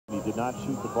He did not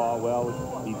shoot the ball well.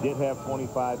 He did have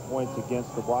 25 points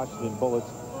against the Washington Bullets.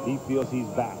 He feels he's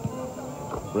back.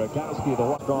 Brakowski, the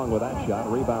one strong with that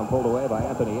shot. Rebound pulled away by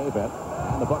Anthony Avent.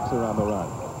 And the Bucks are on the run.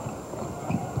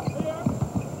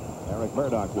 Eric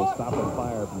Murdock will stop and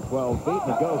fire from 12 feet,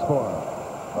 and it goes for him.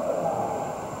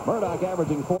 Murdock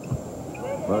averaging 4.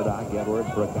 Murdock, Edwards,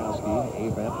 Brakowski,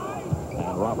 Avent,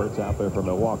 and Roberts out there for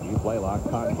Milwaukee. Blaylock,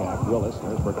 contact, Willis.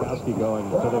 There's Brakowski going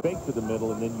to the fake to the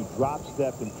middle, and then you drop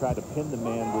step and try to pin the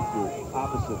man with your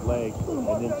opposite leg,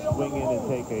 and then swing in and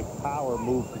take a power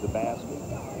move to the basket.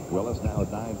 Willis now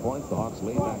at 9 points. The Hawks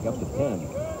lead back up to 10.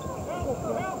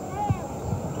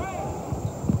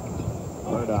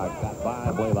 Murdock got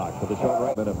by Blaylock for the short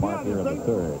right minute mark here in the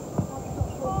third.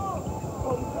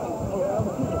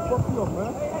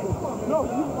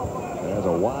 There's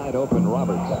a wide open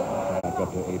Roberts. Back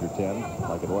up to 8 or 10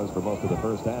 like it was for most of the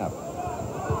first half.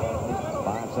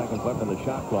 5 seconds left in the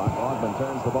shot clock. Augman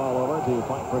turns the ball over to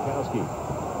Mike Brakowski.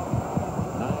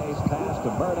 Nice pass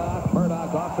to Murdock.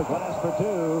 Murdock off the glass for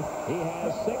 2. He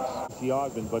has 6.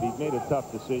 Augman, but he made a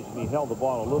tough decision. He held the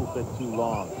ball a little bit too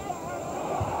long.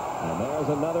 And there's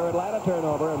another Atlanta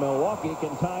turnover, and Milwaukee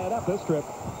can tie it up this trip.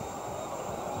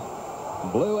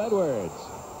 Blue Edwards.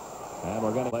 And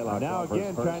we're going to play now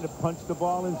again trying to punch the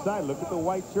ball inside. Look at the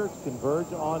white shirts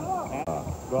converge on.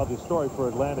 Well, the story for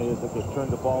Atlanta is that they've turned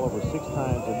the ball over 6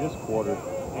 times in this quarter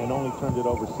and only turned it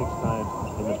over 6 times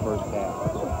in the first half.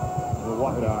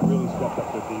 Milwaukee really stepped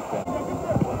up their defense.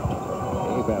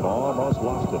 Avent almost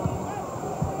lost it.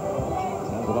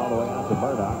 Sends it all the way out to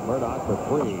Murdock. Murdock for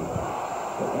 3.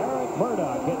 Eric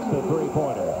Murdock gets the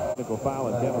 3-pointer. Technical foul,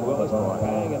 and Kevin Willis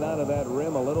hanging out of that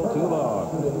rim a little too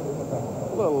long.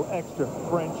 A little extra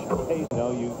French pace. You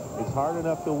know, it's hard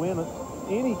enough to win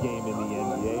any game in the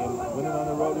NBA, and winning on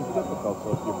the road is difficult.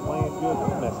 So if you're playing good,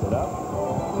 don't mess it up.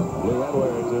 Blue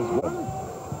Edwards is good.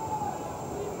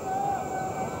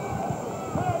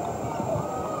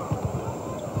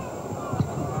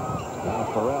 Now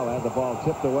Farrell had the ball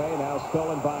tipped away, now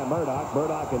stolen by Murdock.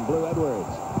 Murdock and Blue Edwards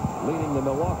leading the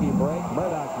Milwaukee break.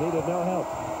 Murdock needed no help.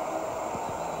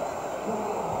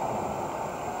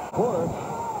 Quarter.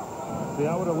 See,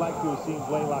 I would have liked to have seen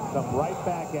Blaylock come right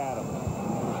back at him.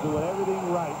 He was doing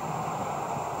everything right.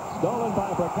 Stolen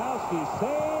by Brakowski.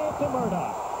 Save to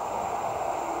Murdock.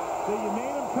 So you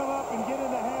made him come up and get in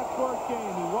the half-court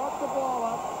game. He walked the ball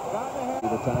up, got in the half.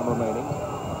 The time remaining.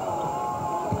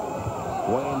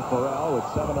 Wayne Farrell with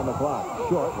 7 on the clock.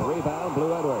 Short. Rebound.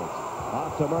 Blue Edwards.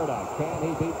 Off to Murdock. Can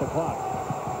he beat the clock?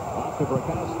 Off to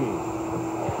Brakowski.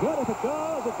 Good. If it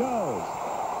goes, it goes.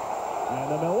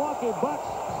 And the Milwaukee Bucks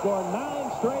score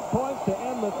 9 straight points to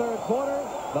end the third quarter.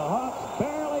 The Hawks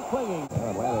barely clinging.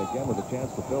 Atlanta again with a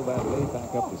chance to fill that lead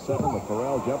back up to 7. The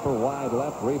Farrell jumper wide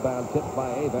left. Rebound tipped by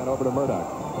Avent over to Murdock.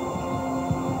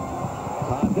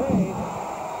 Condé.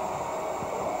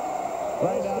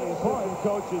 Right now, the important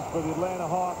coaches for the Atlanta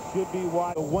Hawks should be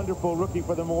wide. A wonderful rookie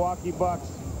for the Milwaukee Bucks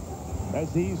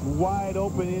as he's wide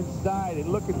open inside. And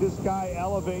look at this guy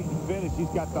elevate and finish. He's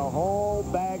got the whole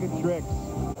bag of tricks.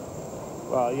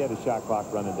 Well, he had a shot clock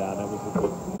running down. That was a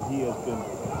good. He has been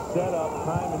set up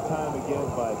time and time again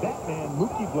by that man,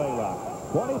 Mookie Blaylock.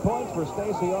 20 points for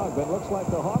Stacey Augman. Looks like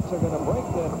the Hawks are going to break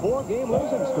that 4-game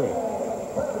losing streak.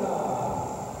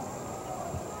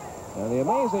 And the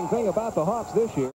amazing thing about the Hawks this year.